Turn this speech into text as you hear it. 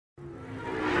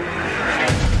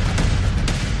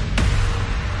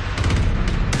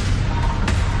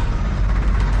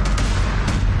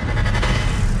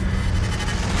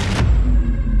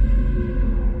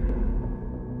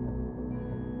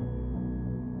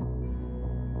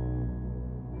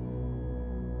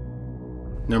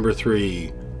Number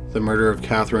 3. The murder of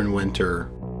Catherine Wynter.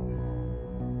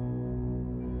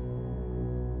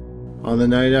 On the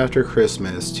night after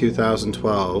Christmas,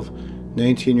 2012,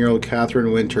 19-year-old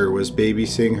Catherine Wynter was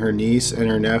babysitting her niece and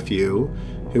her nephew,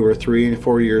 who were 3 and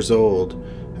 4 years old,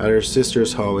 at her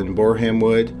sister's home in Boreham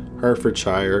Wood,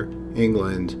 Hertfordshire,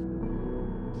 England.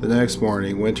 The next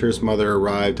morning, Wynter's mother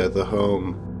arrived at the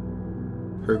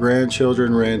home. Her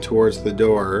grandchildren ran towards the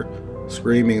door,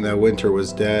 screaming that Wynter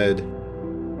was dead.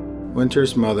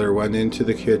 Wynter's mother went into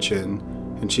the kitchen,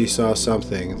 and she saw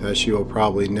something that she will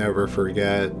probably never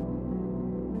forget.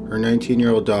 Her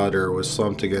 19-year-old daughter was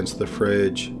slumped against the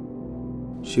fridge.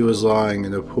 She was lying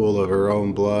in a pool of her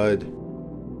own blood.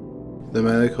 The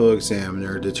medical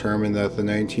examiner determined that the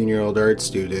 19-year-old art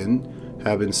student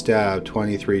had been stabbed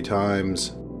 23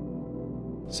 times.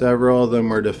 Several of them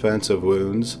were defensive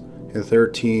wounds, and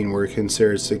 13 were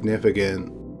considered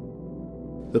significant.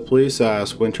 The police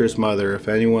asked Wynter's mother if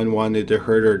anyone wanted to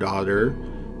hurt her daughter,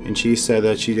 and she said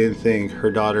that she didn't think her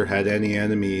daughter had any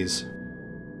enemies.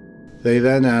 They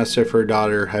then asked if her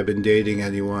daughter had been dating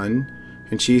anyone,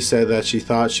 and she said that she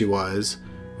thought she was,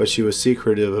 but she was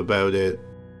secretive about it.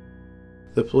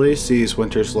 The police seized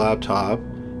Wynter's laptop,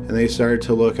 and they started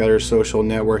to look at her social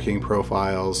networking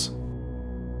profiles.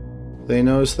 They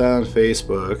noticed that on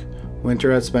Facebook,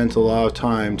 Wynter had spent a lot of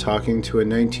time talking to a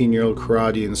 19-year-old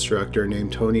karate instructor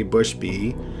named Tony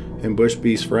Bushby and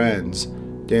Bushby's friends,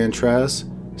 Dan Tress,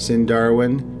 Sin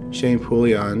Darwin, Shane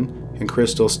Poulion, and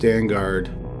Crystal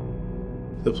Stangard.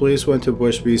 The police went to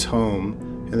Bushby's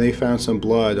home, and they found some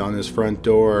blood on his front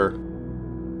door.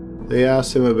 They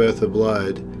asked him about the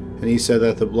blood, and he said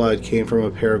that the blood came from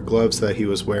a pair of gloves that he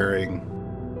was wearing.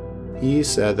 He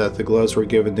said that the gloves were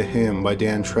given to him by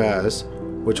Dan Tress,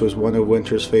 which was one of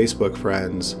Wynter's Facebook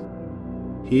friends.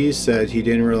 He said he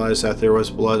didn't realize that there was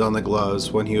blood on the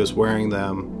gloves when he was wearing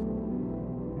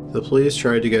them. The police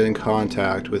tried to get in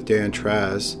contact with Dan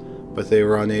Tress, but they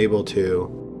were unable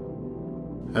to.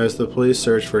 As the police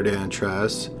searched for Dan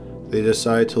Tress, they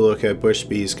decided to look at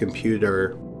Bushby's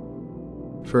computer.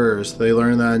 First, they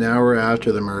learned that an hour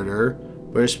after the murder,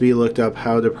 Bushby looked up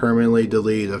how to permanently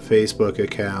delete a Facebook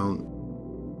account.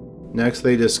 Next,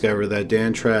 they discovered that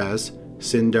Dan Tress,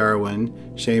 Sin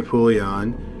Darwin, Shane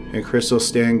Poulion, and Crystal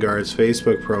Stangard's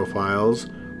Facebook profiles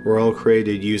were all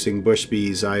created using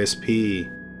Bushby's ISP.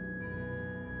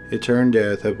 It turned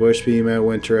out that Bushby met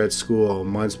Wynter at school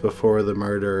months before the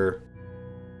murder.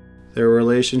 Their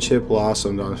relationship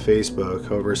blossomed on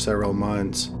Facebook over several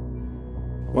months.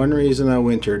 One reason that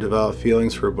Wynter developed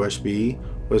feelings for Bushby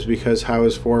was because how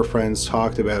his 4 friends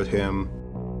talked about him.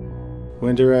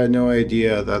 Wynter had no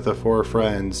idea that the 4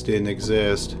 friends didn't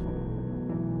exist.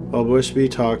 While Bushby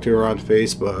talked to her on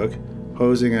Facebook,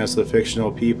 posing as the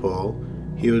fictional people,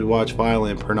 he would watch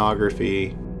violent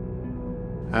pornography.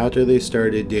 After they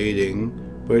started dating,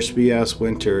 Bushby asked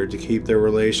Wynter to keep their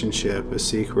relationship a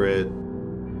secret.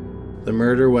 The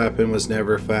murder weapon was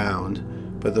never found,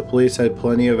 but the police had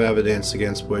plenty of evidence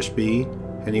against Bushby,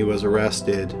 and he was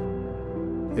arrested.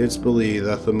 It's believed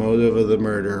that the motive of the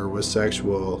murder was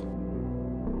sexual.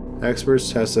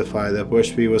 Experts testify that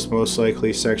Bushby was most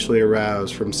likely sexually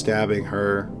aroused from stabbing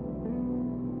her.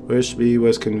 Bushby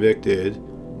was convicted,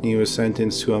 and he was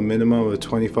sentenced to a minimum of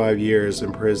 25 years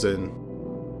in prison.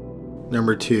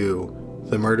 Number 2.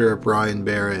 The murder of Brian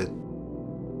Barrett.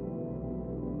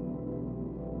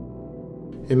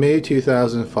 In May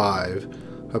 2005,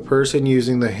 a person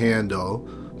using the handle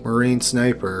Marine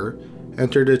Sniper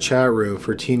entered a chat room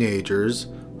for teenagers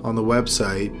on the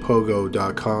website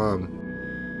pogo.com.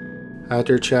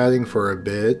 After chatting for a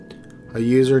bit, a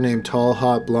user named Tall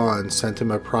Hot Blonde sent him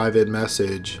a private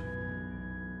message.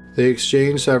 They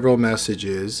exchanged several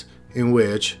messages in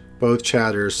which both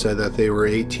chatters said that they were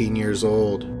 18 years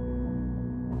old.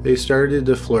 They started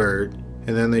to flirt,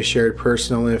 and then they shared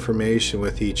personal information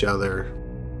with each other.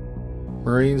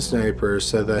 Marine Sniper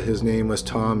said that his name was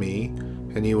Tommy,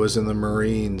 and he was in the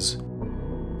Marines.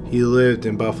 He lived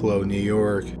in Buffalo, New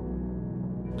York.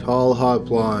 Tall Hot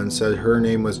Blonde said her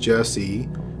name was Jessie,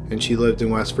 and she lived in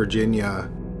West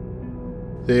Virginia.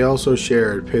 They also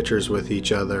shared pictures with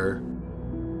each other.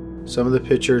 Some of the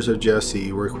pictures of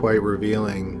Jessie were quite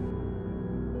revealing.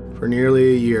 For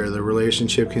nearly a year, the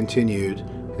relationship continued,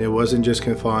 and it wasn't just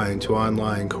confined to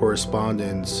online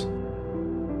correspondence.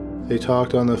 They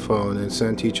talked on the phone and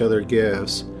sent each other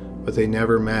gifts, but they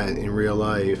never met in real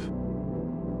life.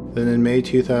 Then in May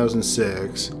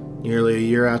 2006, nearly a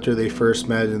year after they first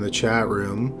met in the chat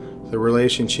room, the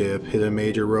relationship hit a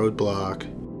major roadblock.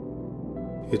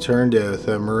 It turned out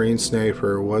that Marine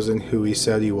Sniper wasn't who he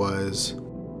said he was.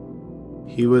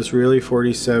 He was really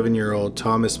 47-year-old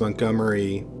Thomas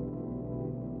Montgomery.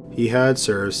 He had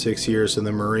served 6 years in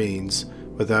the Marines,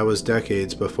 but that was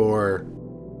decades before.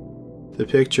 The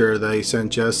picture that he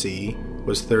sent Jesse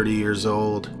was 30 years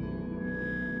old.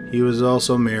 He was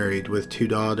also married with 2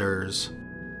 daughters.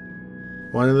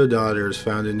 One of the daughters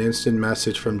found an instant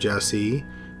message from Jesse,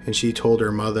 and she told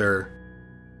her mother.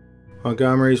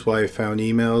 Montgomery's wife found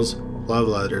emails, love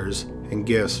letters, and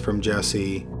gifts from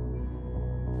Jesse.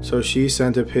 So she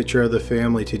sent a picture of the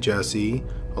family to Jesse,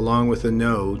 along with a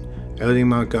note outing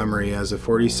Montgomery as a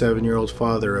 47-year-old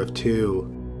father of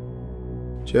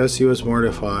 2. Jesse was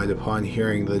mortified upon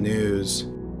hearing the news.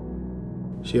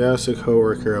 She asked a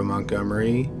co-worker of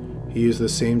Montgomery, who used the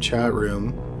same chat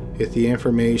room, if the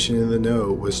information in the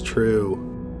note was true.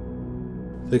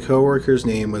 The co-worker's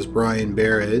name was Brian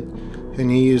Barrett, and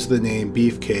he used the name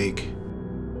Beefcake.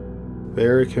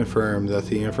 Barrett confirmed that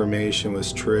the information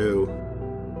was true.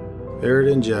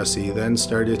 Barrett and Jesse then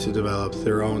started to develop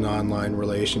their own online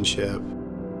relationship.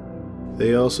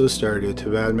 They also started to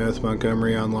badmouth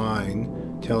Montgomery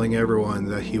online, telling everyone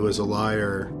that he was a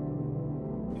liar.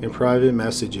 In private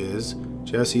messages,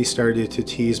 Jesse started to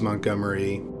tease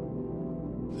Montgomery.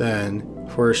 Then,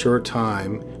 for a short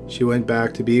time, she went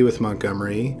back to be with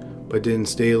Montgomery, but didn't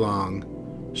stay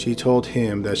long. She told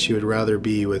him that she would rather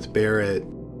be with Barrett.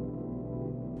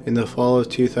 In the fall of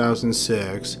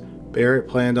 2006, Barrett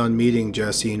planned on meeting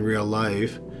Jesse in real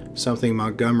life, something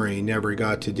Montgomery never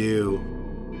got to do.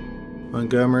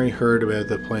 Montgomery heard about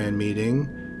the planned meeting,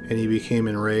 and he became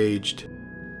enraged.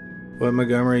 What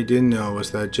Montgomery didn't know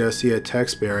was that Jesse had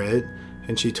texted Barrett,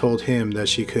 and she told him that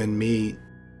she couldn't meet.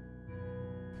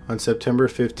 On September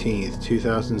 15,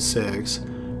 2006,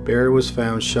 Barrett was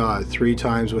found shot 3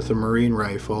 times with a Marine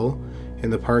rifle in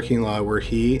the parking lot where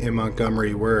he and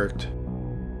Montgomery worked.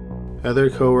 Other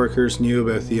co-workers knew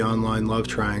about the online love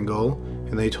triangle,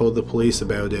 and they told the police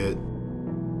about it.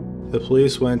 The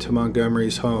police went to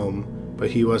Montgomery's home,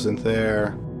 but he wasn't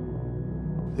there.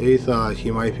 They thought he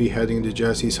might be heading to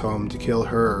Jesse's home to kill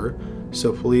her,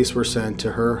 so police were sent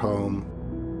to her home.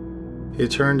 It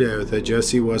turned out that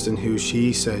Jesse wasn't who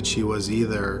she said she was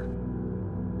either.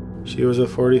 She was a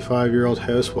 45-year-old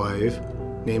housewife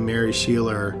named Mary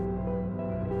Sheeler.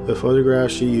 The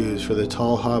photographs she used for the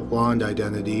tall, hot blonde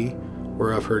identity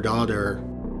were of her daughter.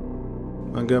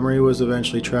 Montgomery was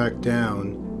eventually tracked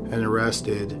down and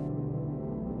arrested.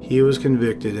 He was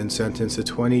convicted and sentenced to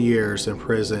 20 years in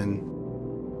prison.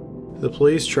 The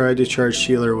police tried to charge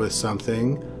Sheeler with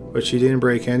something, but she didn't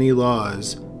break any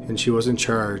laws, and she wasn't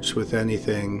charged with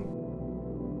anything.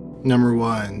 Number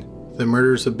 1. The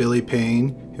murders of Billie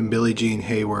Payne and Billie Jean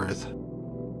Hayworth.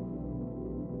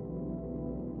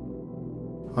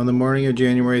 On the morning of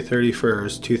January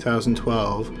 31st,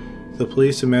 2012, the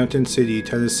police in Mountain City,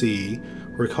 Tennessee,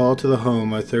 were called to the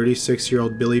home of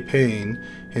 36-year-old Billie Payne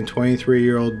and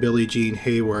 23-year-old Billie Jean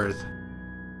Hayworth.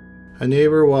 A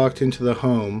neighbor walked into the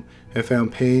home and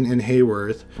found Payne and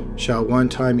Hayworth shot 1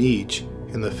 time each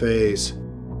in the face.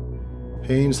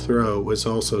 Payne's throat was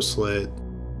also slit.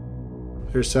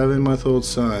 Their 7-month-old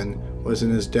son was in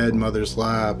his dead mother's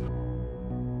lap.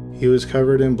 He was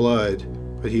covered in blood,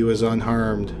 but he was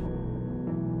unharmed.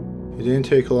 It didn't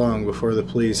take long before the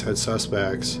police had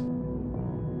suspects.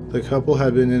 The couple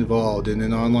had been involved in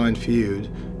an online feud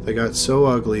that got so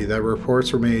ugly that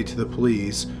reports were made to the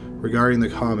police regarding the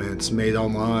comments made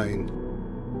online.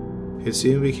 It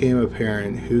soon became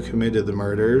apparent who committed the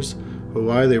murders, but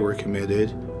why they were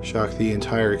committed shocked the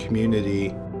entire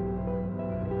community.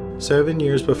 7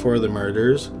 years before the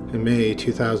murders, in May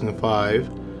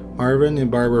 2005, Marvin and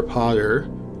Barbara Potter,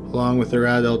 along with their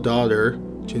adult daughter,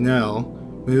 Janelle,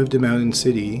 moved to Mountain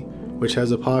City, which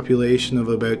has a population of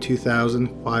about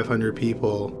 2,500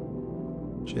 people.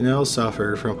 Janelle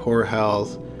suffered from poor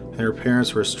health, and her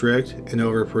parents were strict and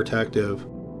overprotective.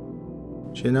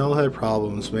 Janelle had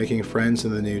problems making friends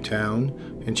in the new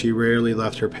town, and she rarely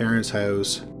left her parents'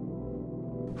 house.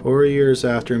 4 years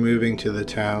after moving to the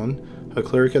town, a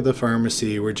clerk at the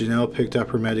pharmacy where Janelle picked up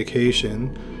her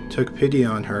medication took pity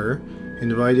on her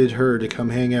and invited her to come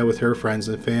hang out with her friends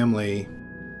and family.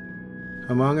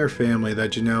 Among her family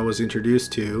that Janelle was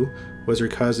introduced to was her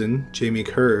cousin, Jamie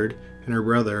Curd, and her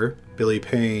brother, Billie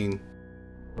Payne.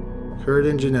 Curd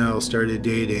and Janelle started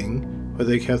dating, but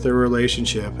they kept their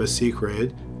relationship a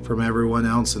secret from everyone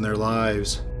else in their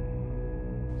lives.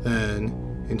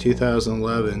 Then, in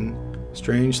 2011,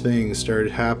 strange things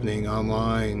started happening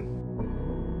online.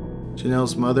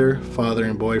 Janelle's mother, father,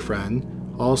 and boyfriend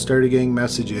all started getting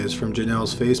messages from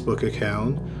Janelle's Facebook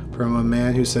account from a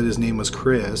man who said his name was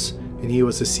Chris and he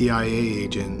was a CIA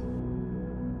agent.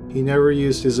 He never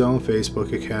used his own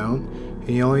Facebook account, and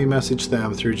he only messaged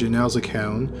them through Janelle's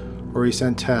account, or he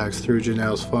sent texts through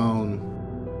Janelle's phone.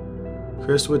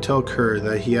 Chris would tell Kurt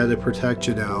that he had to protect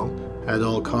Janelle at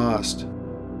all cost.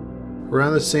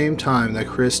 Around the same time that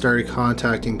Chris started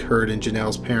contacting Kurt and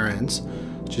Janelle's parents,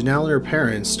 Janelle and her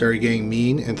parents started getting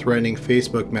mean and threatening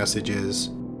Facebook messages.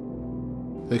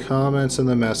 The comments and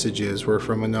the messages were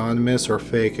from anonymous or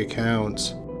fake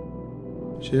accounts.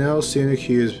 Janelle soon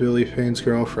accused Billie Payne's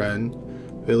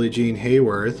girlfriend, Billie Jean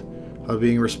Hayworth, of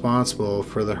being responsible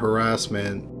for the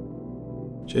harassment.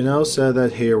 Janelle said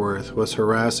that Hayworth was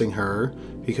harassing her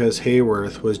because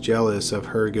Hayworth was jealous of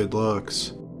her good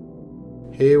looks.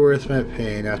 Hayworth met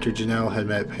Payne after Janelle had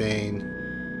met Payne.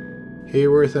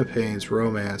 Hayworth and Payne's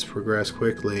romance progressed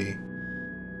quickly.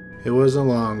 It wasn't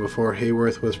long before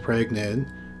Hayworth was pregnant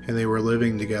and they were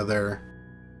living together.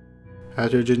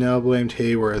 After Janelle blamed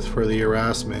Hayworth for the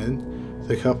harassment,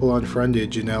 the couple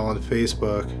unfriended Janelle on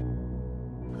Facebook.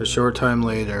 A short time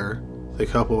later, the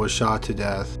couple was shot to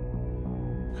death.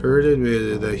 Kurt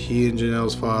admitted that he and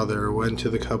Janelle's father went to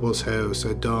the couple's house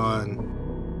at dawn.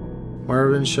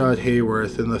 Marvin shot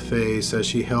Hayworth in the face as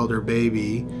she held her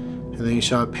baby, and then he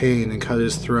shot Payne and cut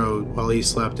his throat while he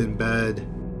slept in bed.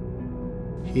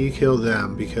 He killed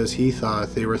them because he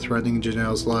thought they were threatening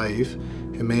Janelle's life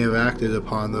and may have acted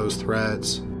upon those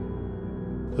threats.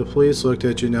 The police looked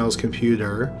at Janelle's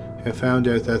computer and found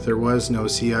out that there was no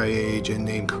CIA agent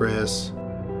named Chris.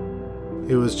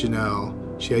 It was Janelle.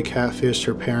 She had catfished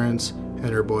her parents and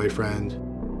her boyfriend.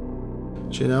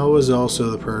 Janelle was also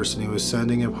the person who was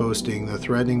sending and posting the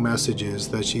threatening messages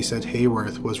that she said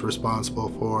Hayworth was responsible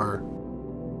for.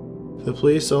 The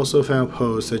police also found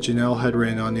posts that Janelle had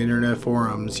written on internet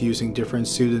forums using different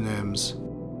pseudonyms.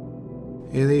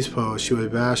 In these posts, she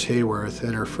would bash Hayworth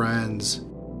and her friends.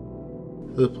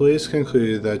 The police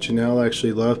concluded that Janelle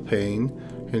actually loved Payne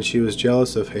and she was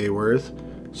jealous of Hayworth,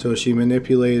 so she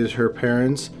manipulated her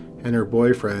parents and her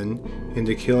boyfriend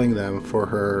into killing them for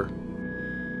her.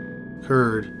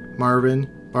 Kurt,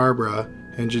 Marvin, Barbara,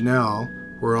 and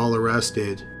Janelle were all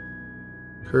arrested.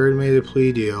 Kurt made a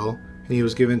plea deal and he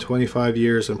was given 25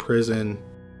 years in prison.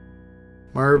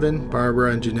 Marvin,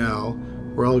 Barbara, and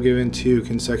Janelle were all given 2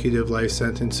 consecutive life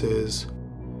sentences.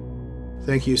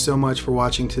 Thank you so much for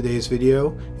watching today's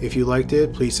video. If you liked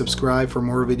it, please subscribe for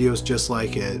more videos just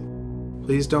like it.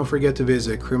 Please don't forget to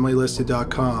visit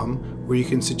criminallylisted.com where you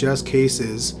can suggest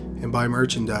cases and buy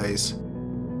merchandise.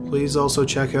 Please also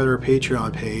check out our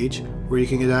Patreon page where you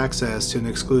can get access to an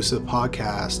exclusive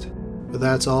podcast. But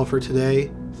that's all for today.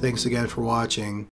 Thanks again for watching.